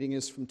Reading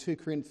is from 2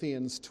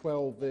 Corinthians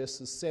 12,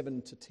 verses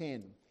 7 to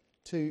 10.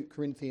 2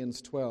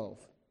 Corinthians 12.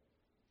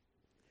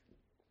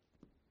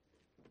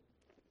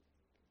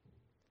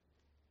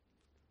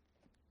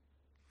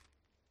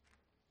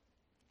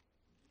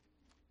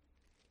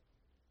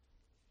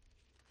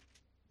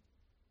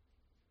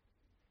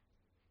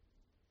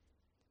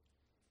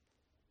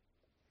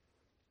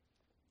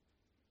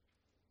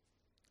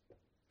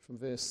 From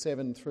verse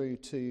 7 through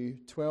to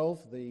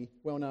 12, the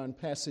well-known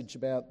passage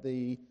about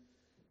the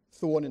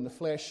thorn in the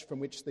flesh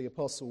from which the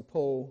Apostle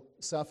Paul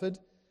suffered,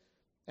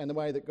 and the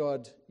way that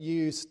God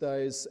used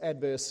those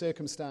adverse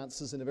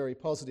circumstances in a very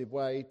positive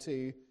way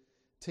to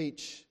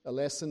teach a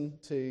lesson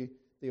to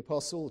the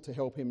Apostle, to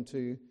help him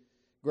to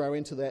grow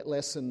into that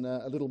lesson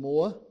a little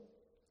more.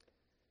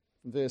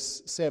 From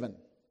verse 7.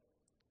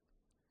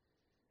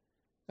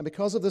 And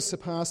because of the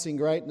surpassing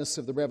greatness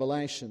of the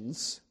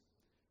revelations,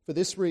 for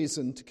this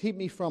reason, to keep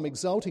me from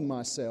exalting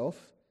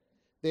myself,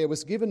 there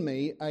was given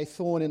me a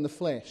thorn in the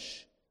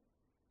flesh,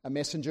 a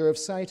messenger of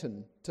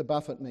Satan to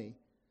buffet me,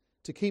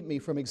 to keep me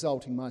from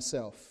exalting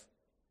myself.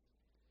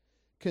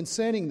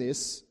 Concerning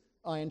this,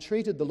 I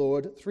entreated the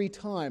Lord 3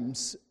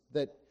 times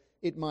that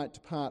it might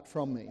depart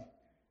from me.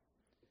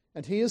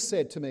 And he has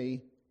said to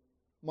me,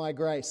 my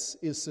grace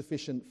is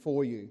sufficient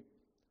for you,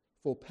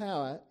 for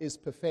power is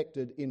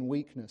perfected in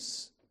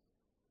weakness.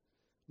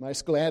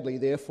 Most gladly,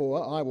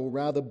 therefore, I will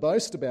rather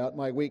boast about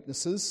my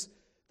weaknesses,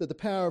 that the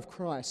power of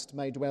Christ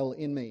may dwell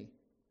in me.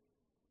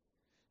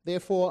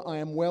 Therefore, I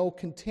am well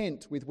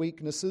content with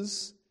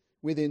weaknesses,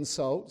 with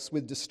insults,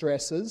 with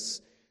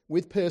distresses,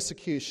 with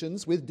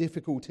persecutions, with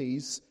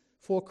difficulties,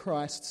 for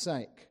Christ's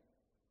sake.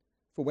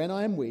 For when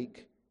I am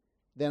weak,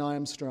 then I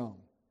am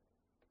strong.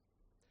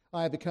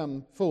 I have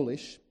become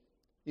foolish.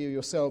 You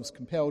yourselves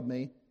compelled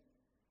me.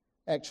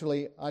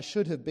 Actually, I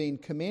should have been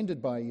commended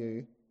by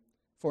you,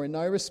 for in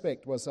no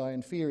respect was I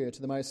inferior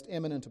to the most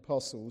eminent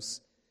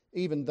apostles,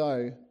 even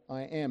though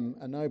I am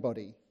a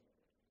nobody.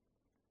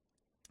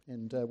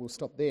 And we'll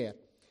stop there.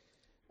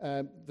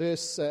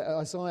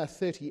 Isaiah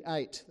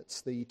 38,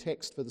 that's the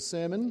text for the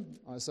sermon,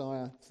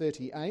 Isaiah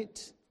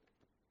 38.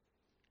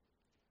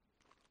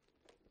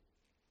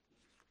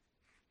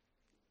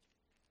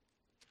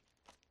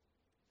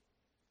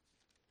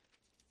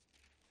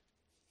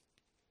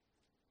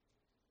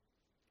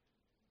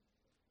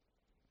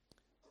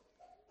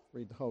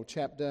 Read the whole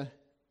chapter,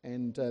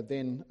 and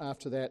then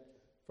after that,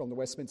 from the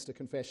Westminster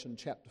Confession,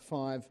 chapter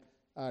 5,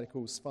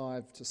 articles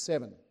 5 to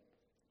 7.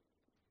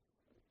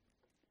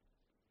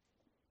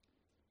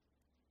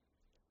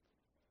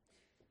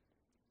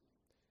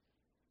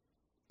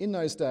 In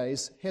those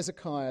days,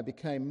 Hezekiah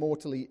became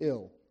mortally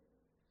ill,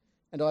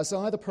 and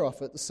Isaiah the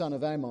prophet, the son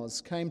of Amoz,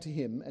 came to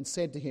him and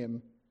said to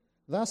him,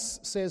 Thus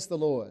says the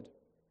Lord,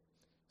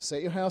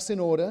 set your house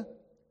in order,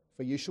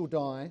 for you shall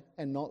die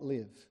and not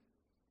live.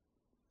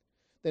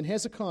 Then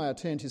Hezekiah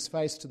turned his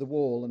face to the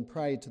wall and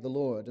prayed to the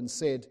Lord and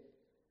said,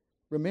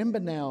 Remember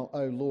now,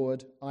 O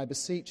Lord, I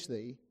beseech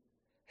thee,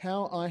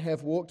 how I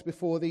have walked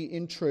before thee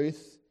in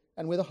truth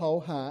and with a whole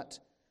heart,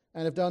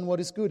 and have done what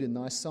is good in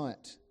thy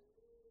sight.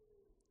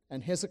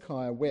 And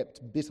Hezekiah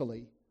wept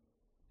bitterly.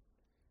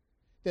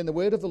 Then the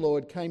word of the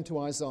Lord came to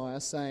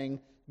Isaiah,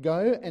 saying,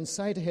 Go and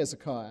say to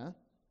Hezekiah,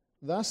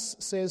 Thus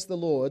says the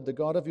Lord, the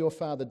God of your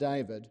father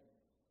David,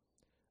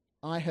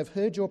 I have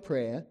heard your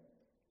prayer,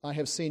 I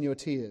have seen your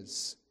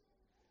tears.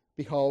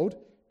 Behold,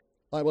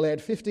 I will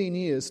add 15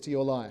 years to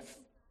your life.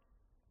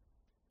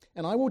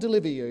 And I will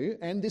deliver you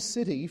and this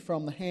city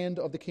from the hand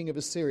of the king of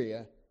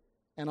Assyria,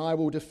 and I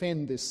will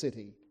defend this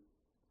city.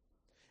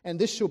 And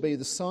this shall be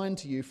the sign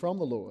to you from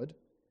the Lord,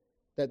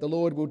 that the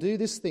Lord will do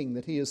this thing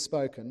that he has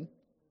spoken.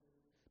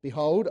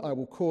 Behold, I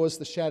will cause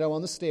the shadow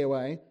on the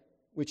stairway,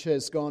 which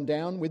has gone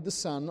down with the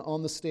sun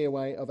on the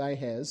stairway of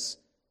Ahaz,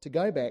 to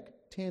go back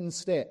 10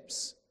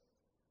 steps.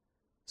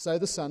 So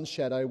the sun's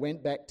shadow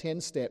went back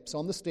 10 steps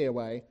on the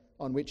stairway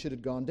on which it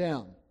had gone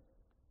down.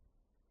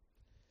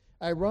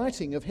 A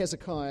writing of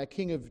Hezekiah,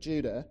 king of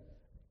Judah,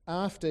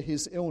 after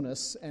his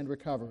illness and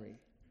recovery.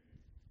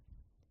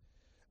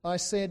 I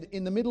said,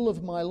 in the middle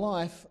of my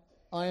life,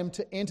 I am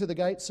to enter the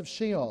gates of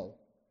Sheol.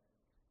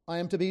 I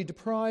am to be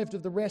deprived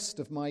of the rest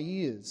of my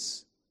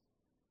years.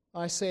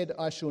 I said,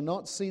 I shall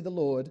not see the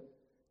Lord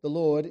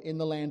in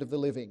the land of the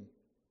living.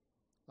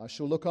 I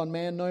shall look on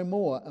man no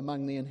more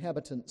among the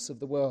inhabitants of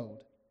the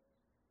world.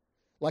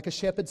 Like a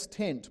shepherd's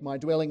tent, my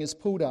dwelling is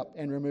pulled up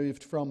and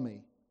removed from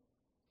me.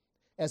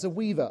 As a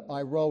weaver,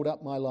 I rolled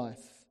up my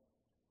life.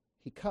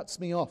 He cuts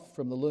me off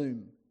from the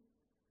loom.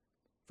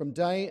 From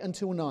day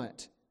until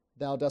night,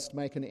 thou dost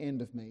make an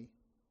end of me.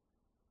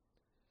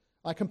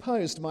 I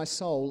composed my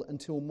soul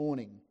until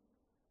morning.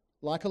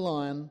 Like a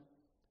lion,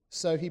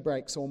 so he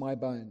breaks all my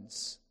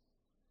bones.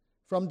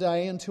 From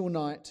day until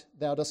night,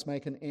 thou dost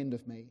make an end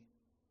of me.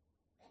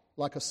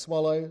 Like a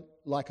swallow,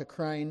 like a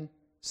crane,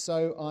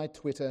 so I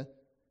twitter,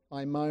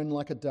 I moan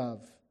like a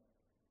dove.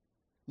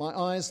 My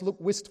eyes look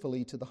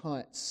wistfully to the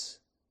heights.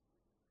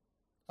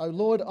 O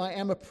Lord, I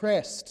am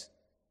oppressed.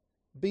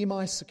 Be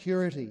my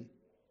security.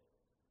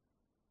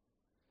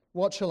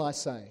 What shall I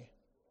say?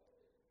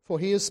 For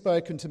he has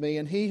spoken to me,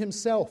 and he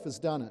himself has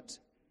done it.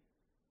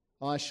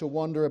 I shall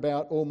wander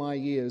about all my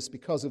years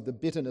because of the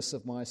bitterness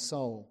of my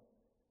soul.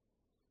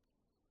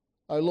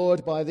 O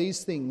Lord, by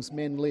these things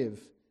men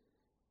live,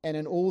 and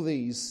in all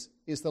these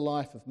is the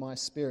life of my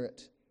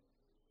spirit.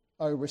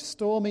 O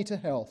restore me to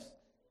health,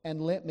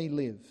 and let me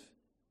live.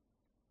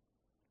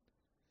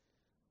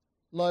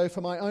 Lo,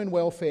 for my own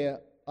welfare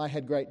I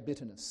had great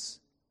bitterness.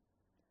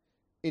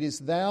 It is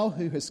thou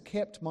who hast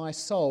kept my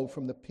soul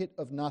from the pit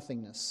of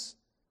nothingness.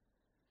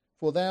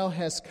 For thou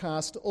hast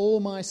cast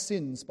all my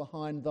sins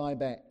behind thy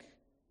back.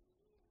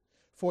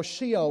 For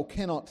Sheol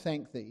cannot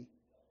thank thee,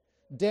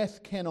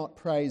 death cannot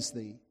praise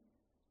thee.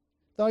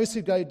 Those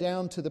who go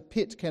down to the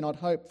pit cannot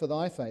hope for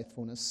thy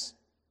faithfulness.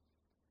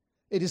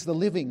 It is the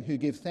living who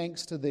give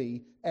thanks to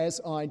thee, as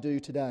I do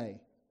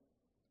today.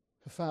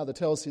 The Father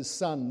tells his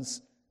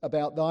sons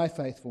about thy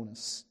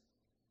faithfulness.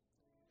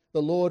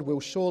 The Lord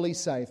will surely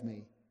save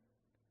me.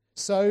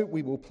 So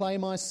we will play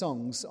my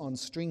songs on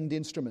stringed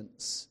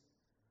instruments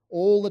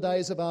all the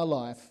days of our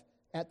life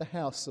at the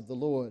house of the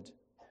Lord.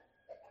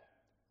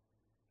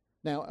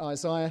 Now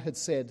Isaiah had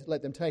said,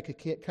 let them take a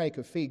cake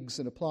of figs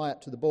and apply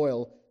it to the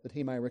boil that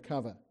he may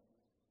recover.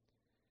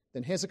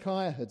 Then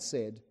Hezekiah had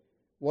said,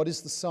 what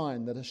is the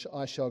sign that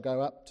I shall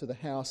go up to the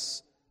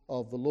house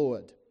of the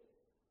Lord?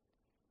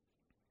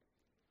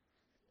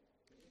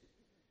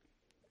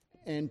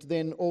 And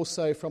then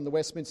also from the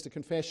Westminster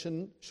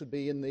Confession, should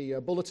be in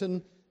the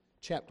bulletin,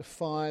 chapter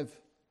 5,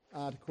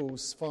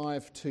 articles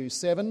 5 to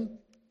 7.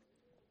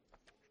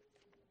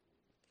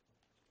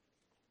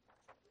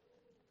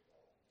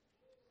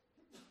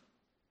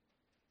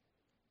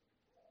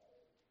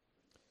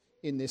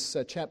 In this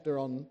chapter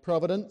on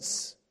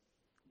providence.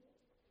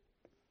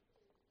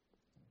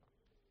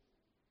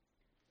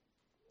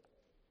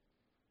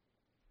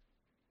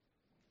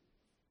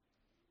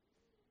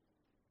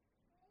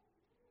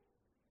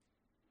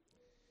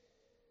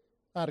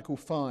 Article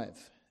 5.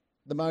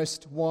 The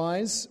most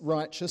wise,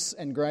 righteous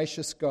and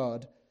gracious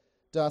God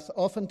doth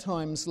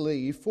oftentimes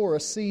leave for a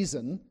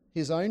season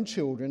his own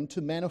children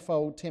to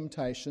manifold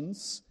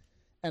temptations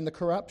and the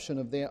corruption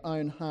of their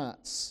own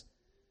hearts,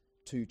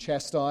 to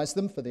chastise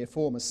them for their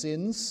former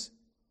sins,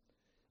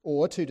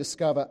 or to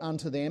discover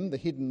unto them the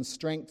hidden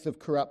strength of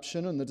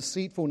corruption and the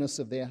deceitfulness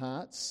of their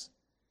hearts,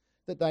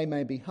 that they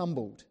may be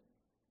humbled,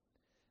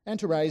 and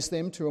to raise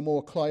them to a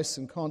more close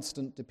and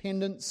constant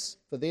dependence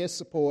for their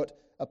support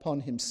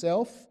upon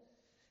himself,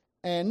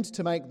 and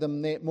to make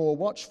them more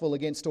watchful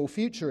against all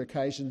future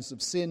occasions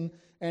of sin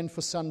and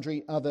for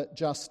sundry other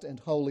just and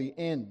holy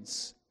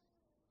ends.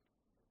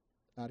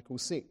 Article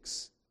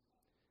 6.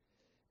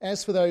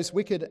 As for those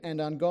wicked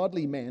and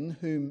ungodly men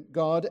whom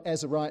God,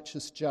 as a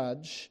righteous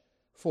judge,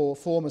 for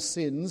former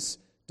sins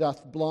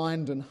doth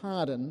blind and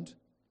harden,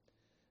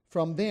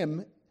 from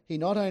them he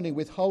not only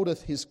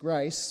withholdeth his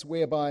grace,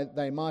 whereby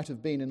they might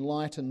have been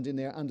enlightened in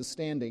their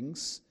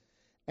understandings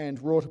and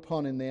wrought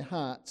upon in their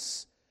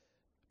hearts,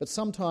 but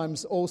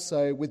sometimes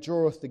also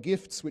withdraweth the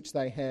gifts which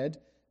they had,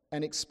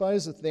 and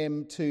exposeth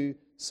them to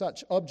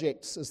such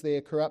objects as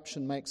their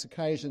corruption makes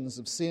occasions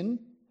of sin,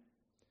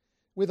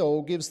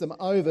 withal gives them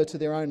over to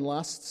their own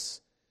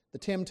lusts, the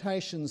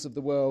temptations of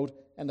the world,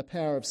 and the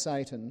power of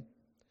Satan,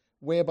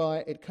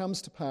 whereby it comes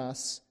to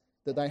pass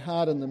that they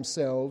harden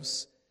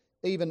themselves,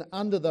 even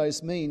under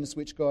those means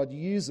which God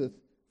useth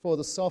for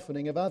the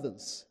softening of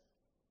others.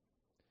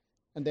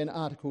 And then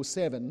Article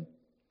 7,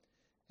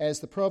 as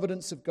the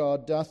providence of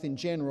God doth in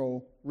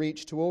general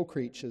reach to all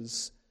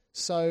creatures,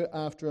 so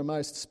after a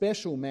most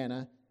special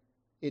manner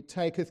it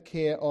taketh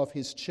care of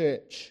his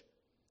church,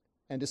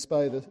 and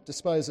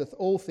disposeth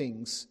all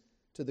things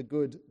to the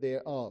good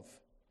thereof.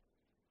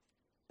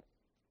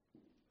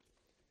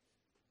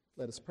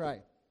 Let us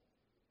pray.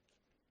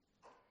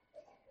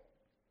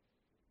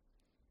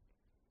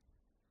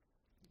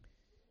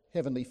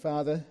 Heavenly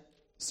Father,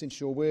 since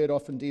your word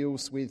often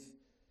deals with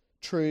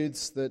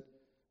truths that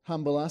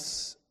humble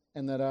us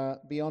and that are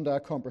beyond our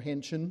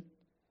comprehension,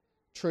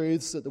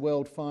 truths that the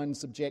world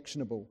finds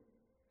objectionable,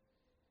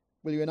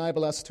 will you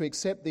enable us to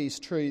accept these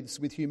truths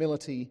with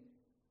humility,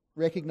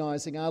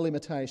 recognising our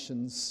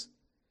limitations,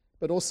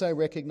 but also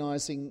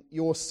recognising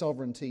your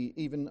sovereignty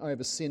even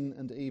over sin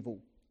and evil.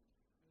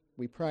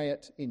 We pray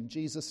it in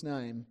Jesus'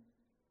 name.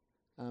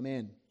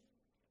 Amen.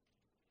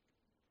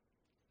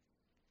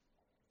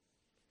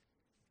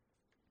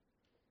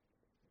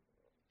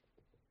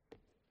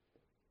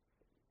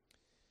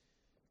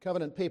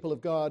 Covenant people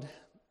of God,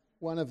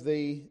 one of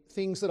the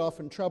things that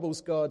often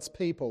troubles God's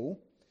people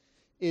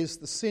is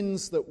the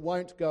sins that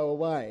won't go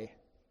away.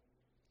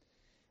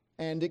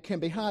 And it can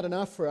be hard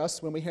enough for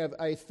us when we have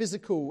a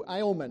physical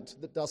ailment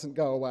that doesn't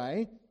go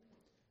away,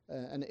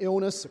 an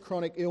illness, a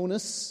chronic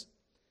illness,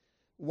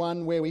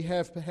 one where we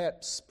have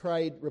perhaps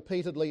prayed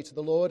repeatedly to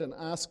the Lord and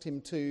asked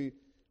him to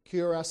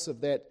cure us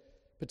of that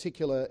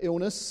particular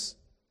illness.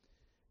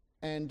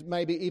 And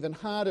maybe even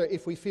harder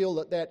if we feel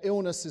that that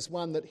illness is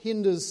one that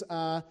hinders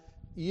our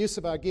use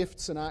of our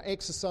gifts and our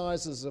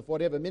exercises of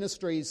whatever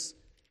ministries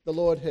the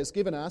Lord has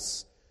given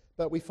us,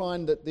 but we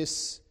find that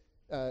this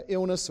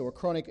illness or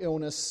chronic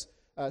illness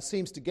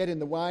seems to get in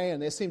the way,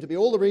 and there seem to be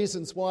all the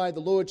reasons why the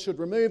Lord should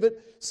remove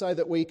it so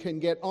that we can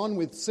get on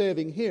with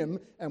serving Him,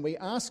 and we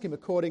ask Him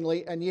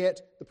accordingly, and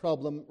yet the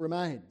problem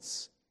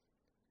remains.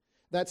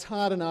 That's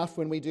hard enough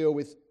when we deal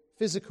with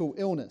physical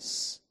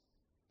illness.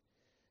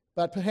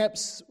 But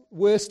perhaps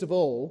worst of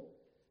all,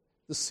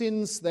 the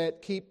sins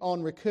that keep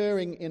on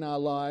recurring in our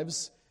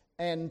lives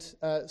and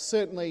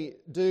certainly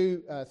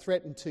do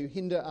threaten to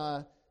hinder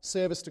our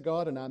service to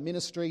God and our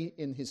ministry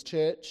in His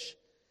church,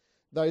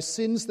 those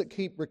sins that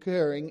keep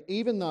recurring,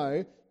 even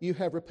though you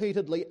have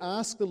repeatedly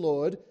asked the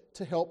Lord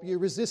to help you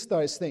resist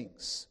those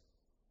things.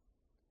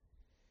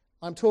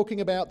 I'm talking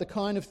about the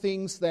kind of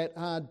things that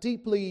are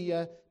deeply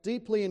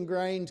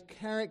ingrained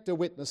character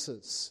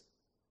weaknesses.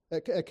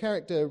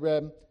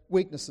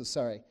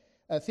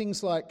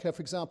 Things like,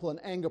 for example, an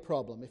anger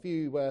problem. If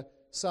you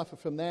suffer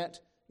from that,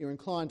 you're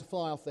inclined to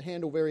fly off the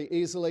handle very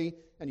easily,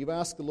 and you've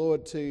asked the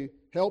Lord to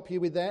help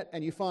you with that,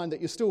 and you find that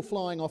you're still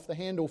flying off the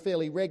handle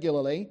fairly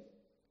regularly.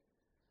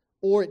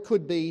 Or it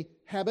could be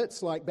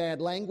habits like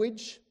bad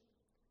language,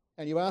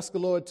 and you ask the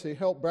Lord to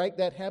help break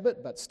that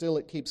habit, but still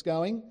it keeps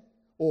going.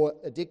 Or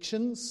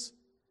addictions,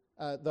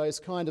 those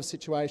kind of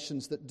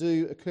situations that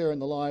do occur in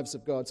the lives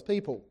of God's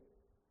people.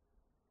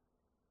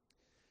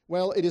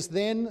 Well, it is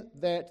then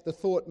that the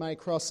thought may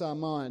cross our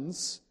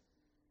minds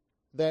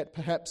that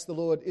perhaps the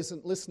Lord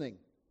isn't listening,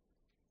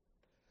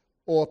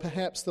 or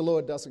perhaps the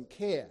Lord doesn't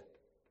care,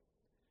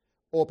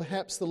 or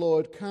perhaps the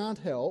Lord can't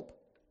help,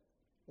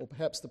 or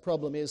perhaps the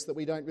problem is that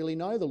we don't really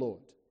know the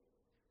Lord.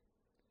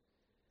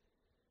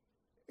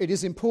 It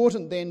is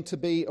important then to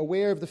be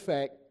aware of the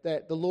fact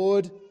that the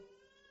Lord,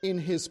 in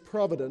His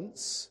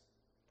providence,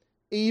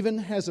 even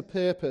has a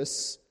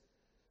purpose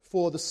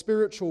for the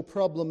spiritual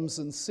problems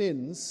and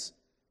sins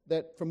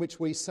that from which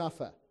we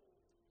suffer,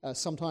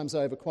 sometimes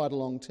over quite a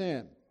long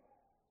term.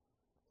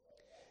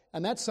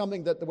 And that's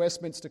something that the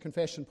Westminster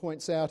Confession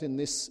points out in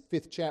this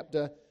 5th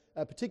chapter,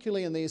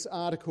 particularly in these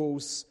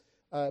articles,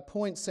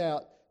 points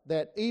out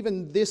that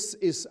even this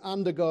is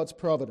under God's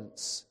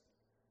providence.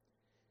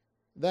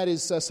 That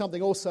is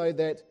something also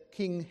that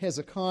King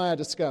Hezekiah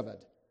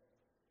discovered.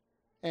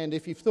 And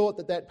if you've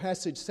thought that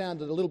passage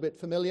sounded a little bit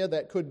familiar,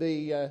 that could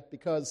be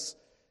because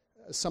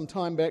some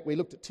time back we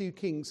looked at 2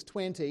 Kings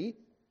 20,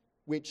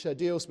 which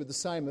deals with the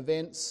same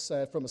events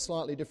from a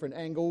slightly different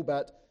angle,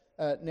 but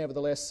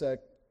nevertheless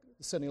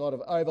certainly a lot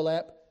of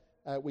overlap.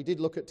 We did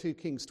look at 2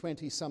 Kings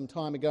 20 some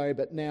time ago,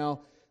 but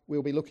now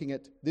we'll be looking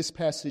at this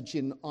passage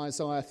in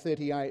Isaiah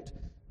 38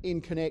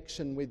 in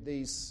connection with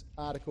these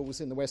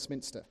articles in the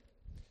Westminster.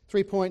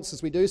 3 points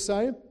as we do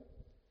so.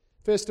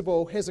 First of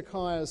all,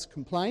 Hezekiah's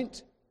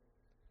complaint.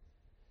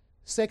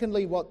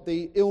 Secondly, what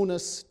the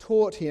illness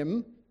taught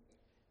him.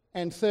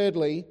 And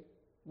thirdly,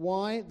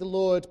 why the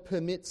Lord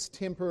permits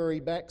temporary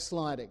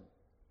backsliding.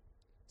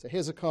 So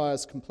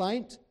Hezekiah's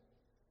complaint,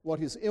 what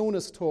his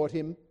illness taught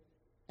him,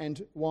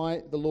 and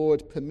why the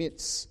Lord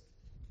permits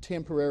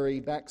temporary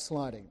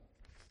backsliding.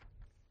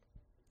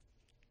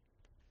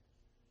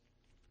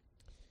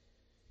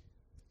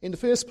 In the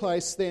first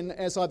place, then,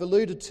 as I've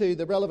alluded to,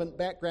 the relevant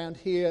background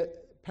here,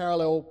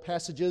 parallel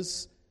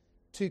passages,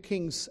 2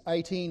 Kings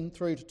 18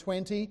 through to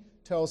 20,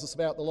 tells us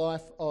about the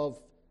life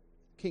of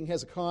King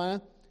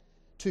Hezekiah.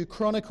 2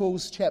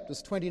 Chronicles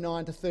chapters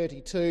 29 to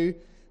 32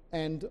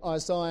 and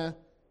Isaiah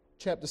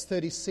chapters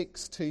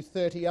 36 to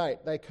 38.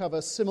 They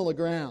cover similar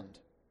ground.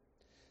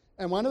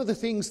 And one of the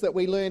things that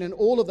we learn in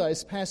all of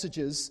those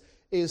passages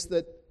is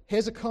that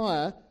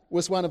Hezekiah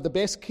was one of the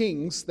best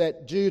kings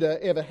that Judah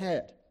ever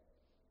had.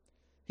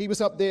 He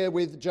was up there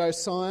with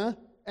Josiah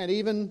and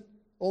even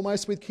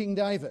almost with King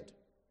David,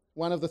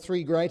 one of the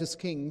 3 greatest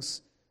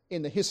kings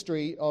in the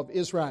history of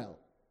Israel.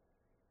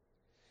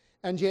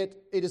 And yet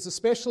it is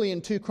especially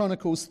in 2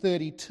 Chronicles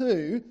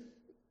 32,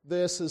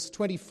 verses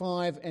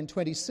 25 and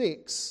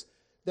 26,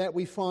 that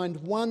we find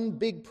one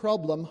big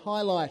problem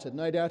highlighted.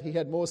 No doubt he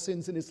had more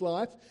sins in his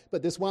life,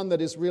 but there's one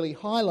that is really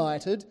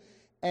highlighted,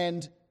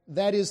 and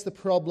that is the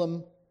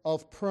problem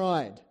of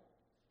pride.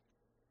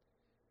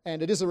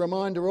 And it is a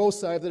reminder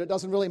also that it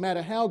doesn't really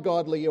matter how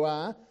godly you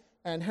are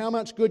and how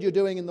much good you're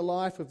doing in the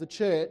life of the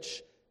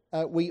church,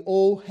 we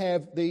all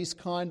have these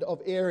kind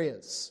of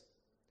areas.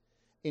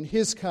 In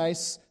his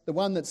case, the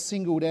one that's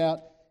singled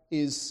out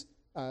is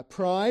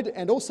pride,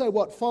 and also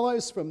what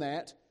follows from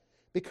that,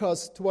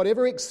 because to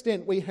whatever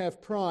extent we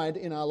have pride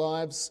in our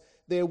lives,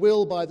 there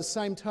will, by the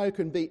same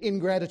token, be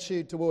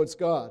ingratitude towards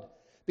God.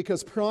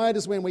 Because pride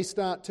is when we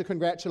start to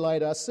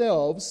congratulate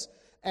ourselves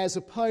as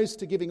opposed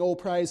to giving all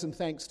praise and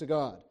thanks to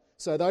God.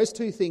 So those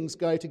 2 things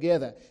go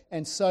together,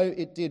 and so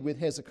it did with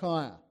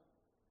Hezekiah.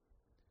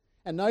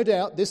 And no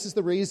doubt this is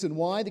the reason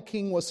why the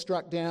king was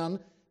struck down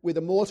with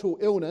a mortal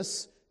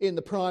illness in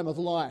the prime of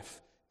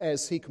life,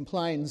 as he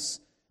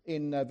complains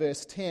in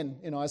verse 10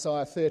 in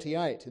Isaiah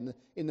 38.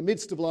 In the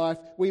midst of life,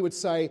 we would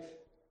say,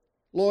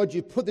 Lord,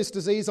 you put this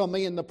disease on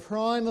me in the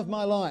prime of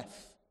my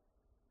life,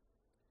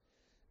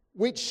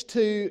 which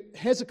to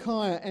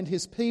Hezekiah and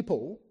his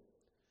people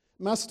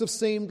must have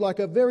seemed like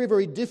a very,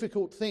 very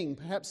difficult thing,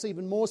 perhaps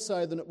even more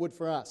so than it would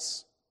for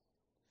us.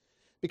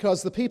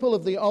 because the people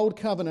of the Old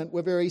Covenant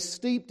were very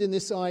steeped in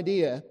this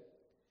idea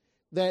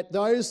that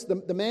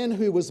the man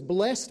who was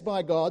blessed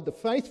by God, the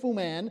faithful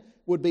man,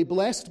 would be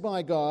blessed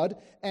by God,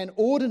 and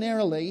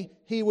ordinarily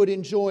he would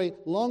enjoy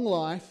long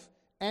life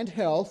and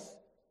health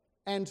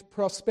and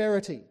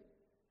prosperity.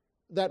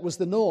 That was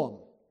the norm.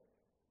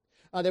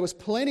 There was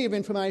plenty of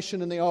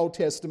information in the Old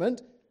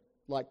Testament,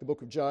 like the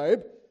book of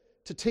Job,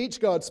 to teach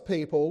God's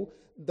people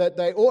that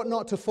they ought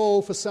not to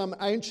fall for some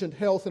ancient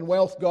health and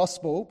wealth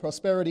gospel,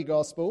 prosperity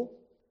gospel,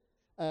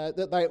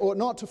 that they ought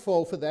not to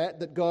fall for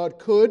that God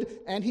could,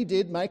 and he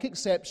did, make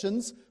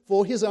exceptions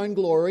for his own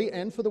glory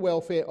and for the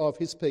welfare of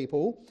his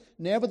people.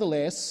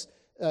 Nevertheless,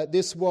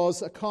 this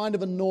was a kind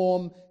of a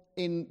norm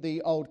in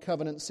the Old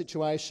Covenant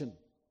situation.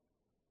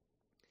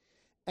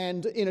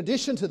 And in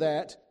addition to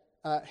that,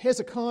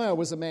 Hezekiah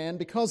was a man,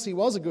 because he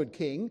was a good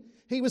king,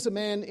 he was a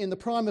man in the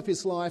prime of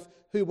his life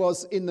who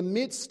was in the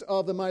midst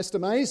of the most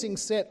amazing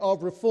set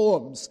of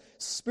reforms,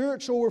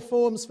 spiritual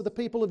reforms for the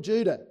people of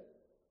Judah.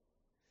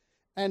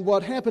 And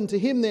what happened to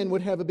him then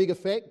would have a big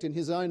effect in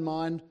his own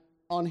mind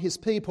on his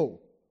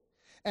people.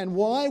 And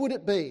why would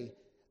it be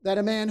that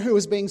a man who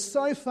was being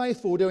so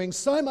faithful, doing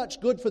so much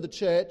good for the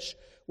church,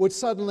 would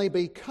suddenly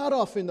be cut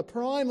off in the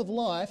prime of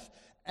life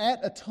at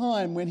a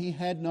time when he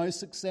had no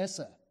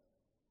successor?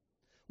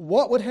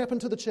 What would happen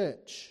to the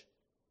church?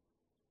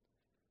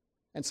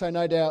 And so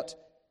no doubt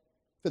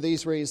for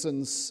these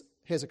reasons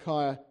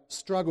Hezekiah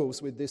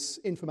struggles with this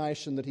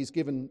information that he's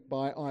given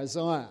by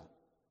Isaiah.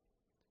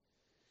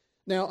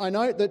 Now, I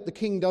note that the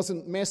king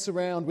doesn't mess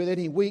around with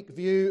any weak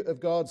view of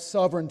God's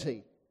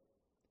sovereignty.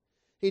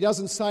 He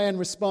doesn't say in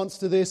response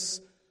to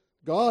this,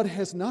 God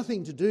has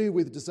nothing to do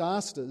with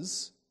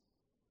disasters.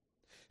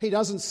 He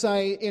doesn't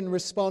say in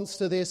response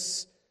to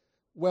this,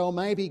 well,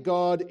 maybe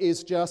God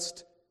is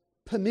just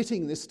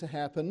permitting this to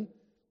happen,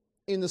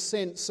 in the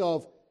sense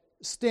of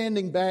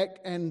standing back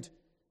and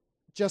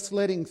just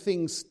letting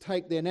things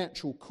take their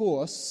natural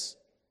course.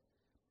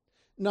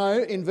 No,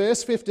 in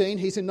verse 15,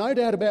 he's in no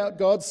doubt about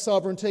God's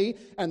sovereignty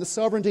and the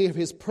sovereignty of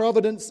his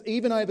providence,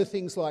 even over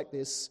things like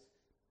this.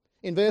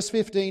 In verse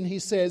 15, he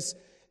says,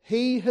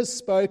 He has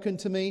spoken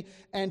to me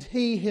and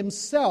he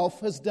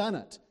himself has done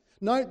it.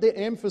 Note the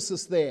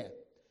emphasis there.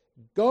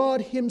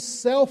 God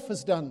himself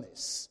has done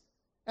this.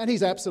 And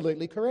he's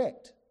absolutely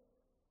correct.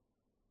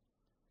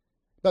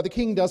 But the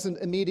king doesn't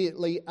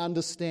immediately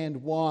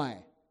understand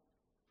why.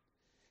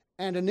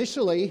 And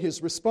initially,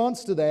 his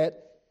response to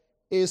that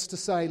is to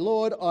say,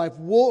 Lord, I've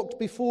walked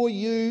before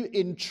you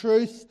in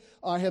truth.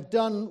 I have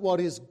done what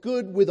is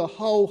good with a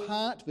whole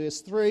heart,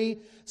 verse 3,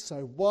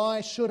 so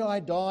why should I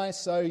die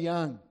so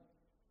young?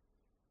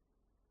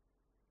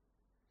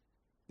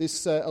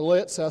 This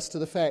alerts us to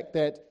the fact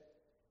that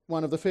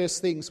one of the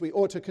first things we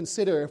ought to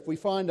consider if we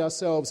find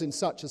ourselves in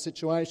such a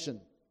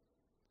situation,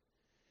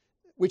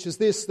 which is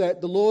this,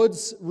 that the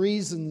Lord's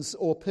reasons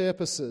or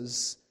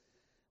purposes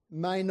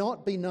may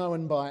not be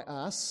known by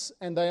us,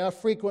 and they are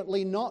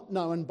frequently not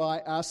known by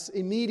us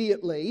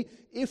immediately,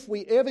 if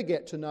we ever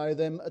get to know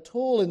them at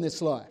all in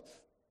this life.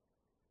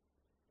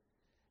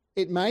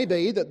 It may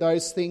be that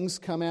those things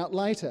come out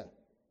later.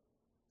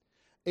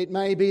 It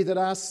may be that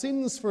our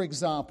sins, for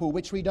example,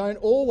 which we don't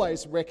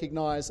always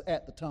recognise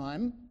at the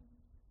time,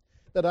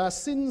 that our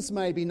sins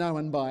may be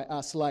known by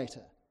us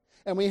later,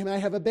 and we may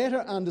have a better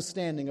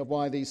understanding of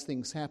why these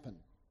things happen.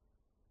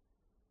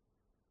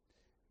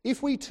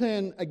 If we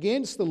turn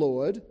against the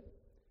Lord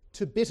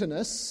to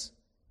bitterness,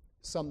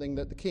 something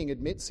that the king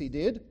admits he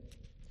did,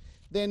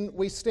 then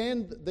we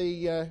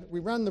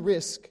run the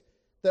risk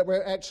that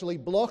we're actually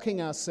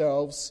blocking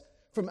ourselves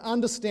from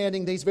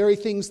understanding these very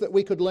things that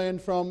we could learn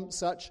from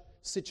such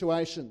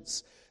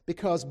situations,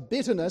 because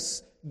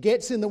bitterness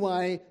gets in the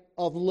way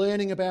of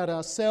learning about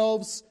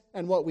ourselves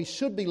and what we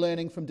should be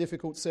learning from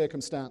difficult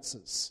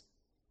circumstances.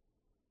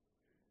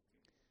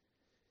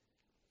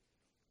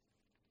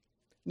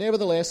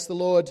 Nevertheless, the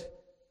Lord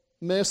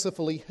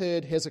mercifully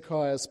heard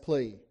Hezekiah's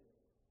plea.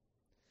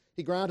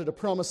 He granted a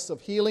promise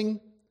of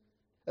healing,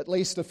 at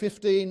least of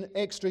 15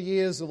 extra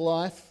years of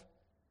life,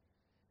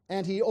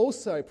 and he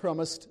also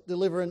promised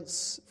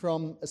deliverance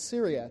from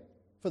Assyria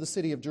for the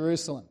city of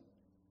Jerusalem.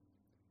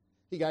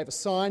 He gave a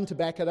sign to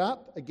back it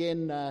up,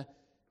 again,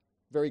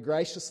 very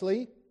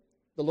graciously.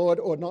 The Lord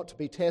ought not to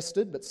be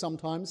tested, but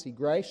sometimes he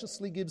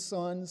graciously gives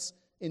signs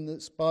in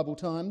the Bible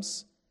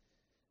times.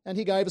 And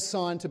he gave a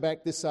sign to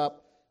back this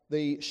up,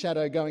 the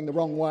shadow going the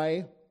wrong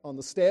way on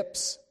the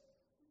steps.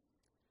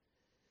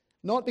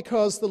 Not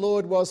because the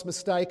Lord was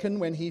mistaken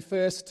when he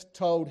first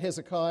told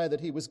Hezekiah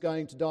that he was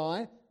going to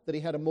die, that he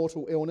had a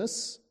mortal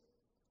illness.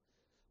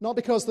 Not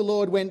because the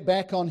Lord went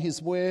back on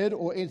his word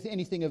or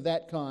anything of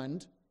that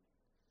kind,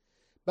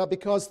 but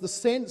because the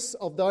sense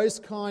of those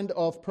kind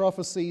of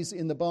prophecies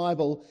in the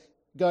Bible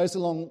goes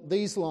along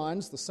these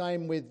lines, the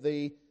same with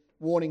the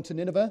warning to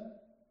Nineveh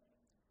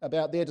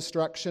about their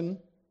destruction,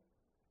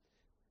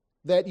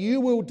 that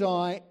you will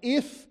die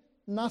if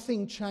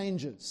nothing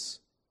changes.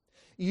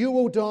 You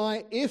will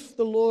die if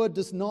the Lord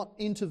does not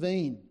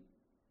intervene.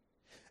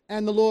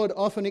 And the Lord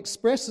often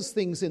expresses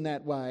things in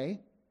that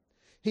way.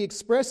 He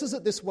expresses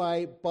it this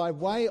way by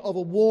way of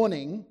a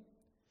warning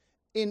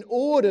in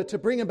order to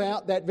bring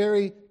about that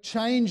very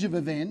change of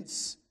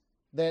events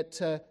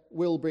that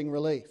will bring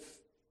relief.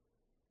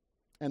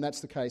 And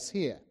that's the case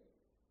here.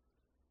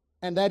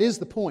 And that is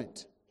the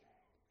point,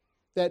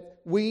 that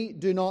we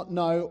do not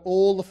know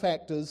all the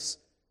factors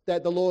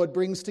that the Lord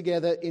brings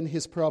together in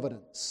his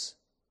providence.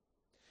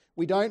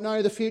 We don't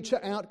know the future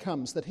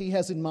outcomes that he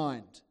has in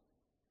mind.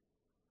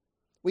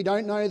 We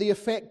don't know the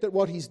effect that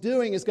what he's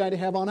doing is going to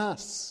have on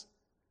us,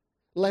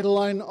 let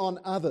alone on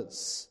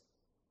others.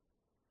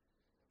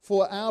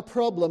 For our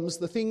problems,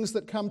 the things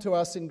that come to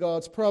us in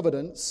God's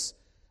providence,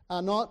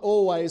 are not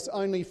always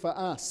only for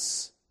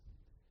us.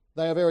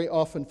 They are very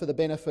often for the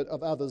benefit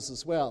of others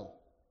as well,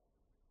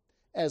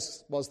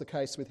 as was the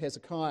case with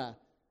Hezekiah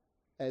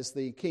as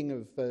the king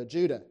of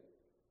Judah.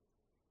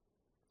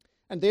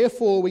 And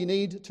therefore we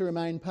need to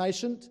remain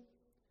patient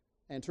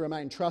and to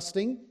remain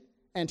trusting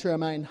and to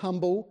remain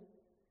humble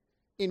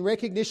in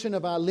recognition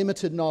of our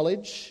limited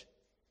knowledge,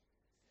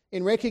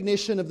 in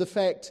recognition of the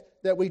fact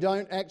that we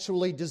don't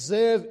actually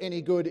deserve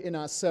any good in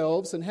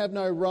ourselves and have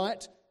no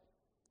right,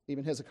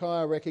 even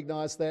Hezekiah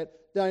recognised that,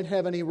 don't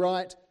have any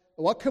right.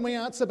 What can we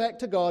answer back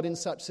to God in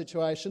such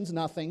situations?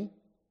 Nothing.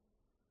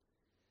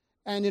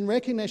 And in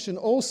recognition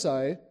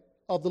also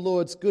of the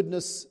Lord's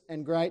goodness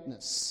and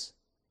greatness.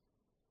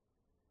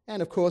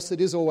 And of course, it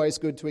is always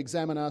good to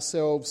examine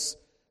ourselves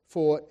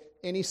for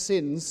any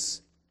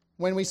sins.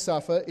 When we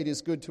suffer, it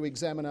is good to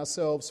examine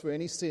ourselves for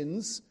any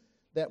sins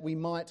that we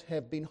might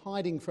have been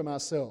hiding from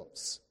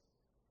ourselves.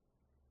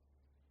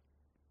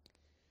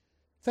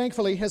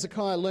 Thankfully,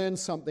 Hezekiah learned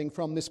something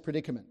from this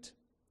predicament.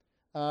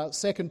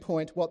 Second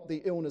point, what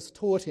the illness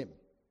taught him.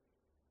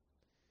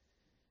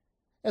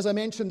 As I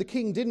mentioned, the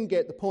king didn't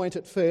get the point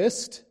at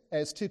first,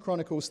 as 2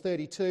 Chronicles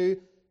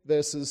 32,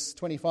 verses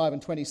 25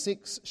 and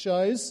 26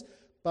 shows,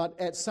 but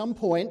at some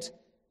point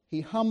he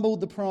humbled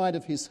the pride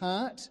of his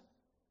heart.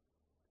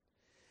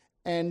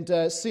 And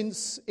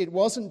since it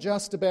wasn't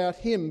just about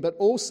him, but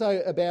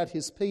also about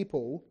his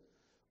people,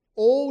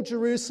 all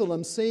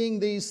Jerusalem, seeing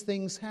these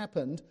things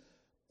happen,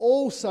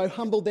 also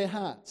humbled their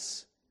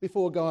hearts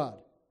before God.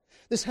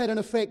 This had an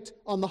effect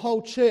on the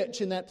whole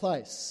church in that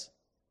place.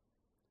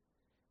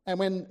 And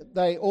when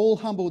they all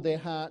humbled their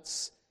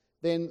hearts,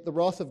 then the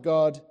wrath of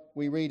God,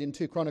 we read in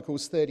 2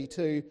 Chronicles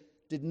 32,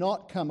 did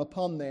not come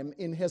upon them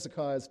in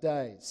Hezekiah's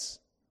days.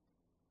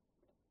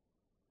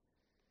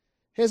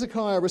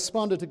 Hezekiah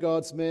responded to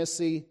God's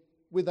mercy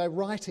with a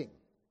writing.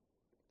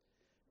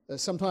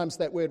 Sometimes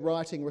that word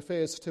writing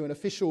refers to an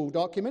official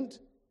document.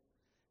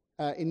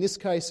 In this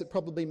case, it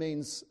probably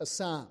means a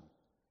psalm.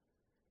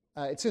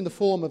 It's in the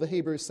form of a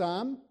Hebrew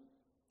psalm.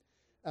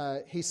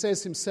 He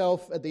says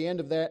himself at the end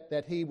of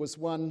that he was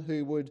one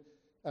who would,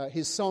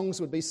 his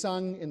songs would be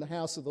sung in the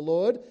house of the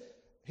Lord.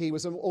 He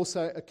was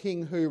also a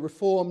king who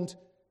reformed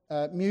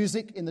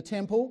music in the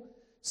temple.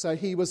 So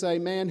he was a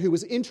man who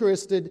was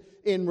interested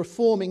in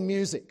reforming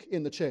music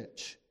in the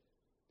church.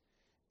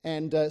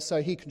 And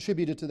so he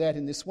contributed to that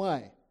in this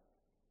way.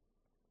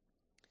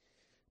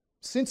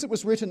 Since it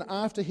was written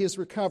after his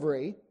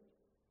recovery,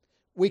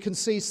 we can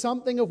see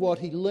something of what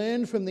he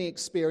learned from the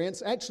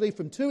experience, actually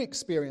from two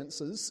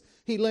experiences.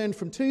 He learned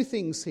from two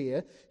things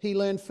here. He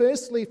learned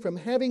firstly from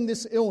having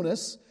this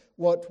illness,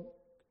 what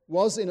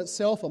was in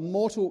itself a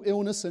mortal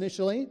illness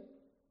initially.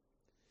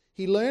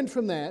 He learned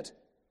from that,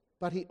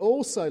 but he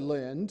also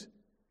learned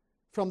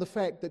from the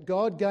fact that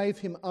God gave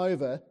him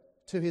over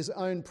to his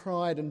own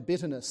pride and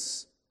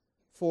bitterness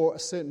for a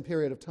certain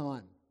period of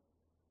time.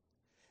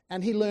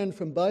 And he learned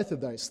from both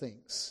of those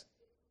things.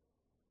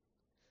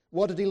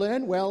 What did he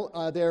learn?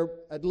 Well, there are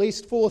at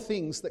least 4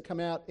 things that come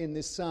out in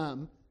this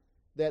psalm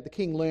that the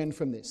king learned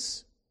from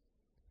this.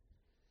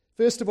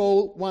 First of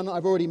all, one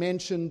I've already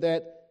mentioned,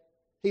 that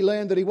he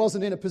learned that he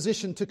wasn't in a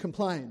position to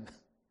complain.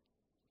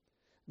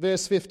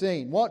 Verse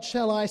 15, what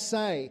shall I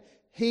say?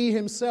 He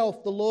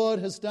himself, the Lord,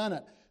 has done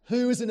it.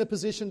 Who is in a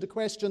position to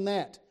question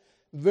that?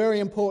 Very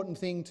important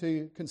thing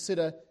to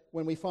consider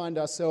when we find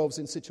ourselves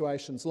in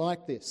situations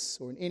like this,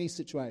 or in any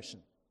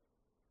situation.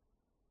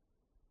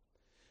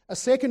 A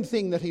second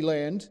thing that he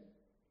learned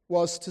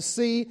was to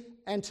see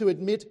and to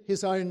admit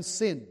his own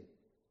sin.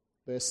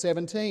 Verse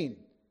 17,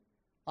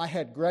 I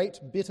had great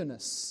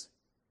bitterness,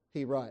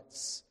 he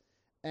writes,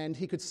 and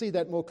he could see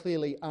that more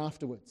clearly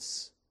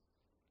afterwards.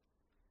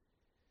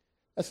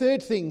 A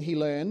third thing he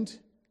learned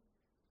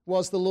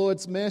was the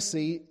Lord's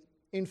mercy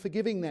in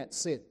forgiving that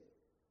sin.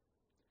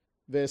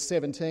 Verse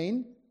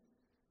 17,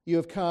 you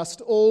have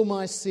cast all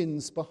my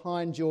sins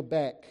behind your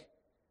back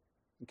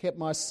and kept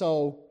my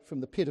soul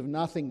from the pit of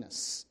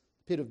nothingness,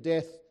 pit of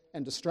death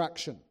and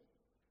destruction.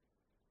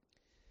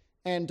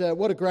 And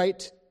what a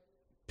great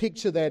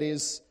picture that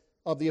is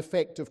of the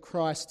effect of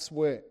Christ's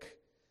work,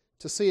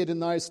 to see it in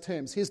those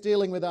terms. He's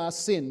dealing with our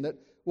sin, that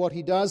what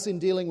he does in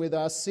dealing with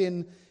our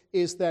sin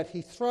is that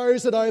he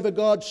throws it over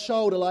God's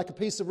shoulder like a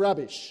piece of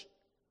rubbish.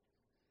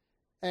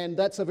 And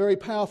that's a very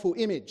powerful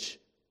image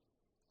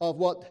of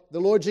what the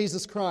Lord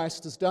Jesus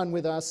Christ has done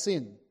with our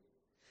sin.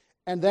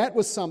 And that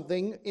was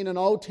something, in an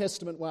Old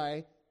Testament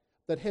way,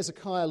 that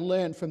Hezekiah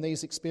learned from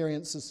these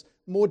experiences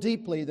more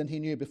deeply than he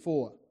knew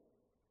before.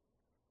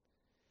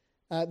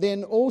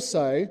 Then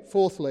also,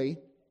 fourthly,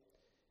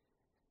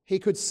 he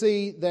could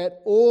see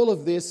that all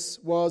of this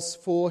was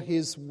for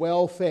his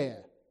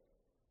welfare.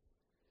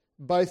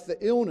 Both the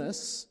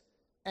illness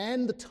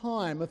and the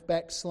time of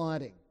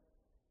backsliding.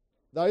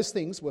 Those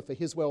things were for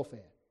his welfare.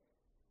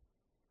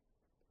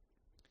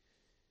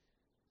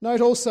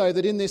 Note also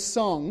that in this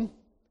song,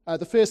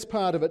 the first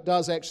part of it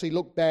does actually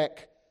look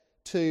back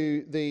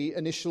to the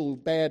initial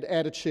bad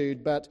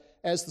attitude, but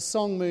as the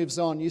song moves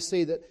on, you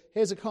see that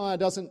Hezekiah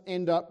doesn't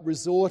end up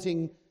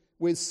resorting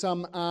with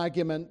some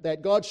argument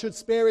that God should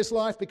spare his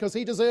life because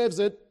he deserves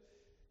it.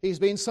 He's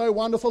been so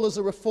wonderful as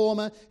a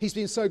reformer. He's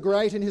been so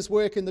great in his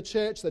work in the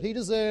church that he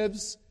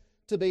deserves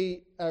to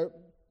be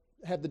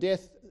have the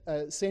death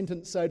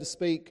sentence, so to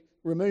speak,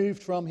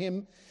 removed from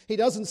him. He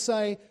doesn't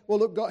say, well,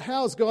 look, God,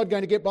 how is God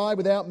going to get by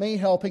without me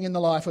helping in the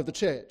life of the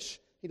church?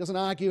 He doesn't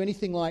argue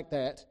anything like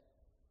that.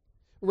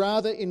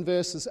 Rather, in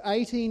verses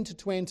 18 to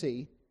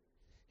 20,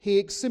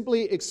 he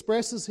simply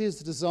expresses his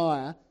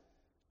desire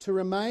to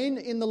remain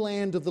in the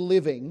land of the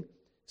living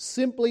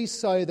simply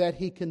so that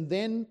he can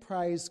then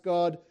praise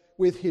God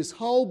with his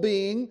whole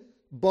being,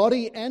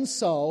 body and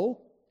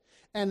soul,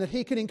 and that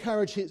he can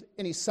encourage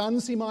any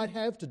sons he might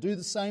have to do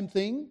the same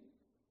thing.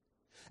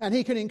 And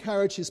he can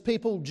encourage his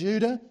people,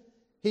 Judah,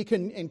 he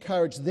can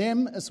encourage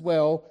them as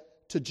well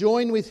to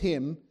join with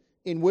him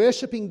in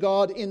worshipping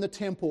God in the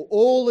temple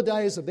all the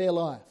days of their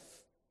life.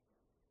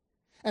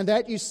 And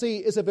that, you see,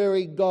 is a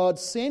very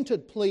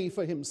God-centered plea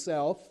for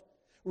himself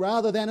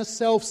rather than a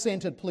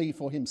self-centered plea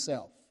for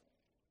himself.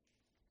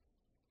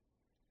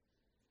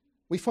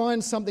 We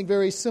find something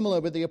very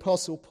similar with the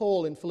Apostle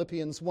Paul in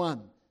Philippians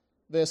 1,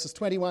 verses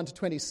 21 to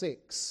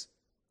 26.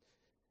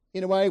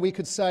 In a way, we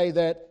could say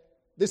that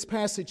this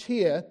passage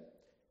here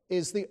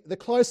is the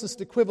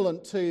closest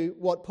equivalent to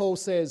what Paul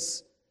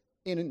says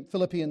in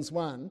Philippians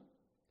 1,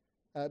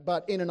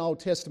 but in an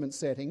Old Testament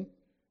setting.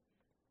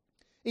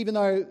 Even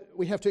though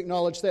we have to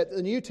acknowledge that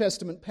the New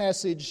Testament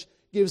passage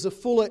gives a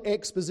fuller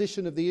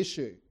exposition of the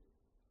issue.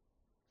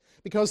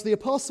 Because the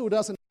apostle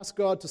doesn't ask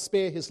God to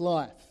spare his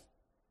life.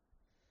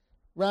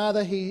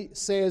 Rather, he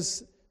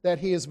says that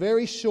he is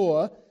very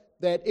sure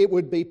that it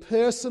would be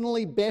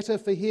personally better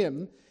for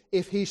him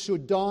if he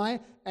should die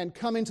and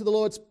come into the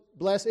Lord's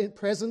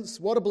presence.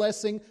 What a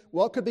blessing.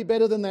 What could be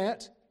better than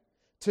that?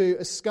 To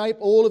escape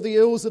all of the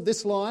ills of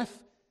this life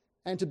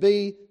and to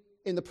be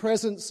in the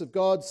presence of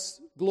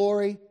God's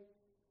glory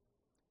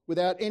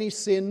without any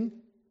sin.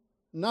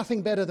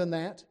 Nothing better than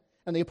that.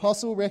 And the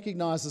apostle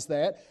recognizes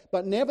that.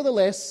 But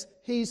nevertheless,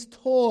 he's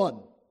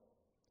torn.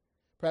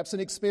 Perhaps an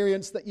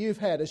experience that you've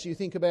had as you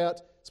think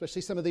about,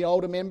 especially some of the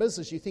older members,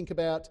 as you think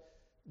about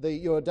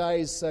your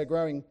days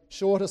growing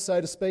shorter,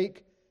 so to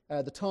speak,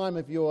 the time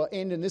of your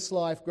end in this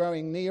life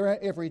growing nearer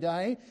every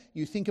day.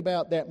 You think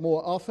about that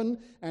more often,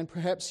 and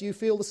perhaps you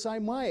feel the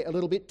same way, a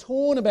little bit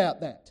torn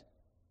about that.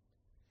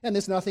 And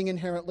there's nothing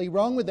inherently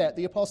wrong with that.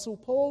 The Apostle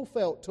Paul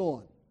felt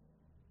torn.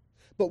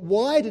 But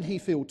why did he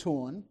feel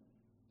torn?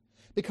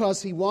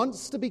 Because he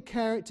wants to be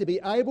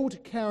able to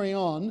carry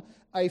on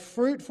a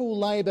fruitful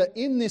labour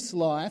in this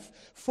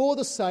life for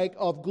the sake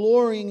of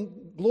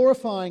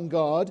glorifying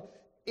God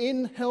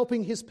in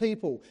helping his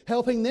people,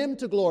 helping them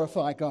to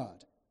glorify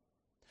God.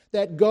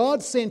 That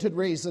God-centered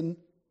reason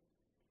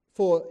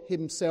for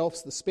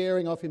himself, the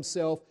sparing of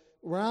himself,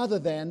 rather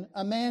than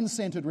a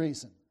man-centered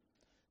reason.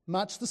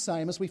 Much the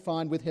same as we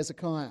find with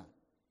Hezekiah.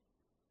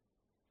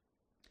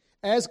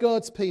 As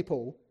God's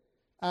people,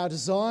 our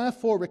desire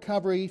for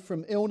recovery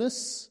from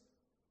illness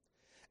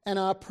and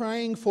our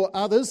praying for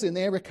others in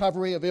their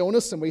recovery of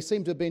illness, and we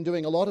seem to have been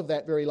doing a lot of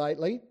that very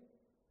lately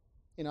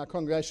in our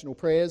congregational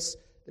prayers.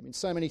 There have been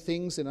so many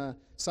things,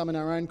 some in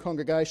our own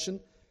congregation,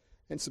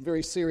 and some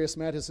very serious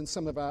matters in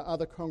some of our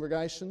other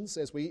congregations,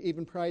 as we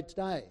even prayed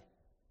today.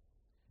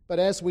 But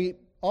as we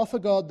offer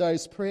God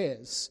those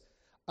prayers,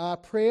 our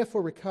prayer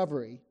for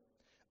recovery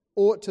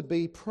ought to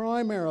be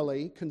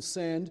primarily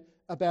concerned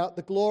about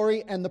the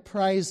glory and the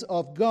praise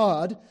of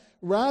God,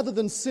 rather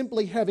than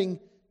simply having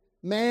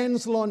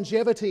man's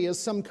longevity as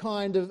some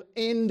kind of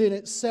end in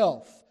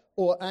itself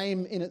or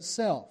aim in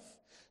itself.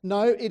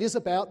 No, it is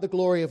about the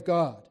glory of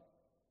God.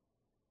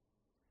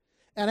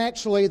 And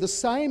actually, the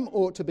same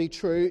ought to be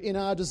true in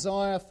our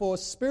desire for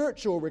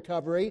spiritual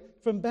recovery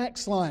from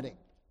backsliding.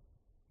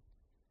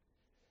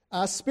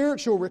 Our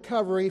spiritual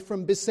recovery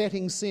from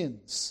besetting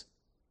sins.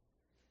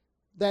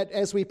 That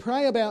as we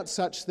pray about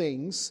such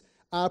things,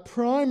 our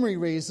primary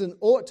reason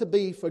ought to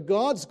be for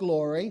God's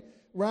glory,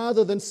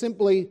 rather than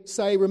simply,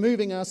 say,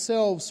 removing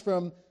ourselves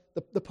from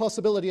the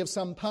possibility of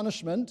some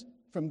punishment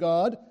from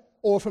God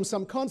or from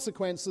some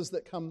consequences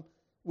that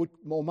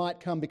might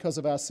come because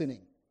of our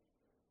sinning.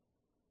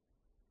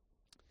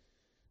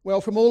 Well,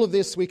 from all of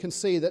this, we can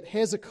see that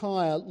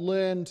Hezekiah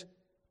learned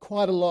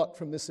quite a lot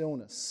from this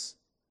illness.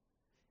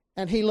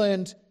 And he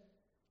learned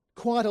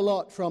quite a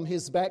lot from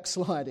his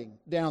backsliding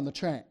down the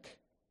track.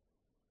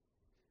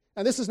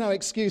 And this is no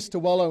excuse to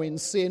wallow in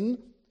sin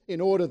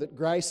in order that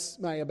grace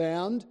may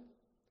abound.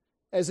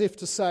 as if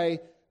to say,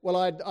 well,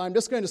 I'm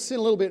just going to sin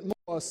a little bit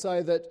more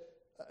so that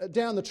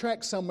down the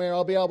track somewhere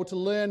I'll be able to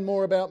learn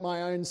more about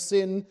my own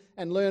sin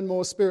and learn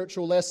more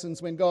spiritual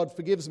lessons when God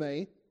forgives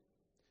me.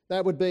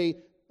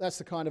 That's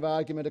the kind of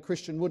argument a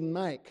Christian wouldn't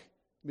make.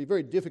 It'd be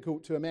very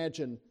difficult to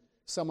imagine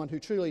someone who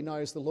truly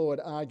knows the Lord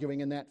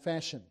arguing in that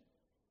fashion.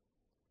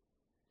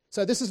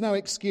 So this is no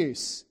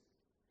excuse,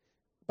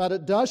 but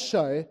it does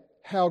show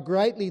how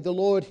greatly the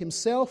Lord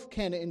himself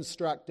can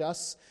instruct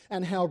us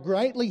and how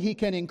greatly he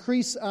can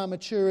increase our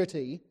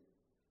maturity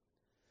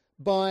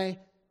by,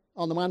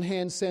 on the one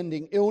hand,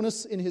 sending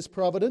illness in his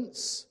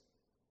providence,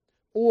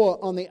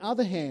 or, on the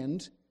other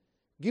hand,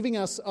 giving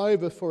us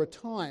over for a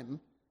time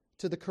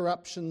to the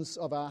corruptions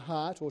of our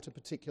heart or to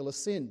particular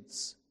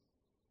sins.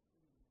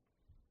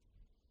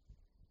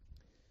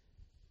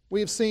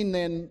 We have seen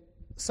then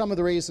some of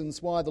the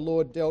reasons why the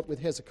Lord dealt with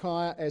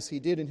Hezekiah as he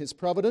did in his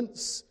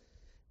providence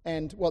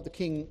and what the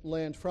king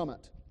learned from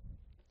it.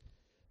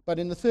 But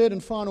in the third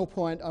and final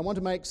point, I want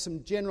to make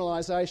some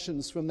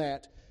generalisations from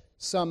that,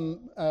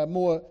 some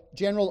more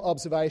general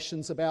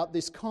observations about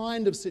this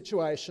kind of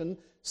situation,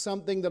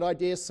 something that I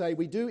dare say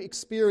we do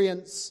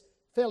experience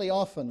fairly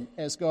often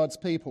as God's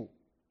people.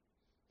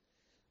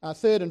 Our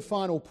third and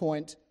final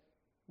point,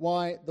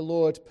 why the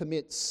Lord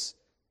permits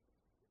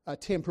a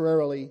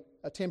temporary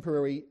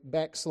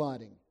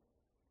backsliding.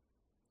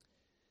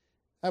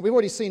 We've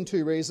already seen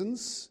two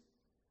reasons.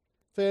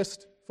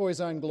 First, for his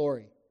own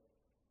glory.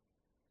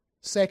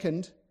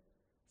 Second,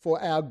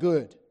 for our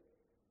good.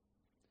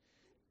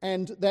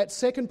 And that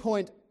second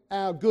point,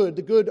 our good,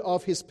 the good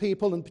of his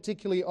people and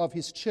particularly of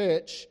his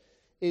church,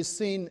 is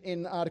seen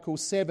in Article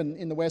 7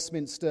 in the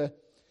Westminster,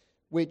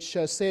 which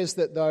says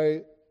that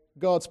though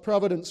God's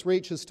providence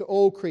reaches to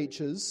all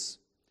creatures,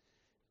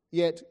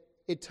 yet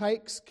it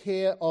takes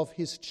care of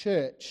his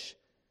church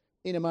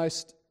in a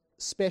most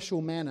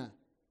special manner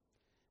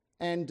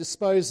and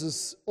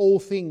disposes all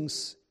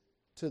things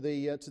to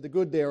the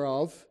good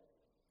thereof,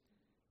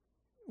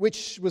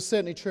 which was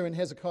certainly true in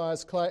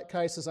Hezekiah's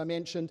case. As I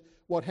mentioned,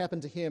 what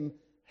happened to him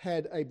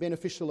had a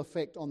beneficial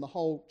effect on the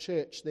whole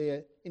church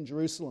there in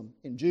Jerusalem,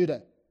 in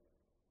Judah.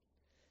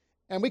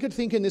 And we could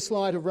think in this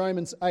light of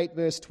Romans 8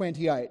 verse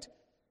 28,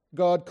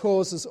 God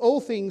causes all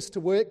things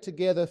to work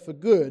together for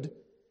good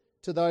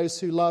to those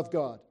who love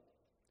God.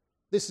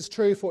 This is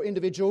true for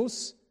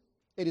individuals.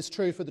 It is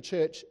true for the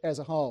church as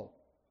a whole.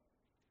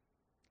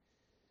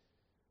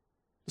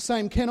 The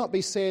same cannot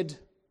be said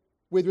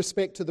with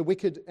respect to the